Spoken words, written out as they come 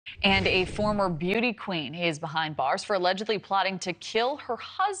And a former beauty queen is behind bars for allegedly plotting to kill her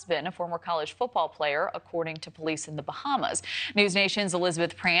husband, a former college football player, according to police in the Bahamas. News Nation's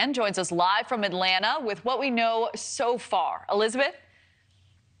Elizabeth Prann joins us live from Atlanta with what we know so far. Elizabeth?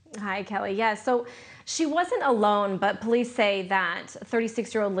 Hi, Kelly. Yeah, so she wasn't alone, but police say that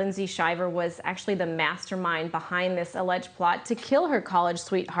 36-year-old Lindsay Shiver was actually the mastermind behind this alleged plot to kill her college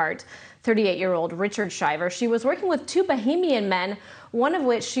sweetheart, 38-year-old Richard Shiver. She was working with two Bahamian men, one of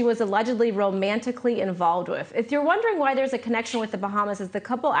which she was allegedly romantically involved with. If you're wondering why there's a connection with the Bahamas, is the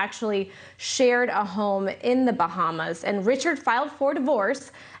couple actually shared a home in the Bahamas, and Richard filed for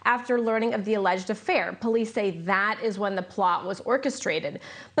divorce after learning of the alleged affair. Police say that is when the plot was orchestrated.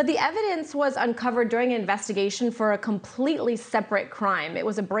 But the evidence was uncovered during an investigation for a completely separate crime. It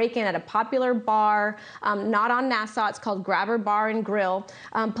was a break-in at a popular bar, not on Nassau. It's called Grabber Bar and Grill.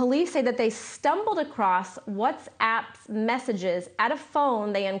 Police say that they stumbled across WhatsApp messages at a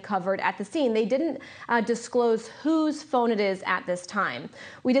phone they uncovered at the scene. They didn't disclose whose phone it is at this time.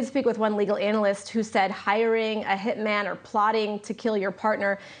 We did speak with one legal analyst who said hiring a hitman or plotting to kill your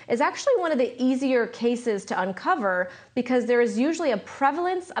partner is actually one of the easier cases to uncover because there is usually a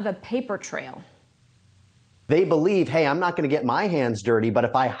prevalence of a paper trail. They believe, hey, I'm not going to get my hands dirty, but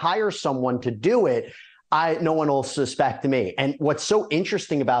if I hire someone to do it, no one will suspect me. And what's so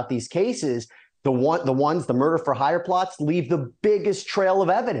interesting about these cases, the murder for hire plots leave the biggest trail of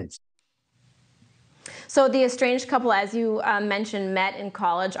evidence. So the estranged couple, as you mentioned, met in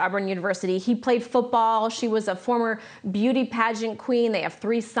college, Auburn University. He played football. She was a former beauty pageant queen. They have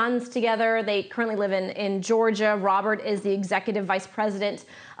 3 sons together. They currently live in Georgia. Robert is the executive vice president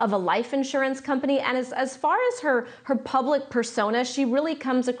of a life insurance company. And as far as her public persona, she really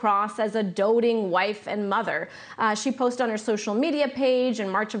comes across as a doting wife and mother. She posted on her social media page in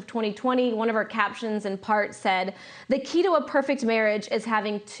March of 2020. One of her captions in part said, "The key to a perfect marriage is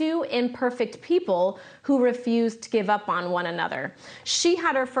having 2 imperfect people who refuse to give up on one another." She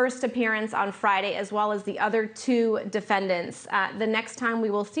had her first appearance on Friday, as well as the other 2 defendants. The next time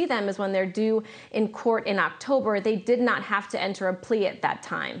we will see them is when they're due in court in October. They did not have to enter a plea at that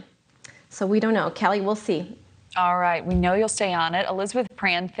time. So we don't know. Kelly, we'll see. All right. We know you'll stay on it. Elizabeth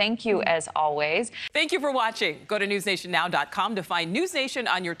Prann, thank you as always. Thank you for watching. Go to newsnationnow.com to find News Nation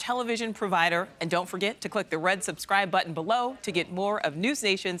on your television provider. And don't forget to click the red subscribe button below to get more of News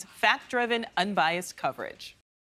Nation's fact-driven, unbiased coverage.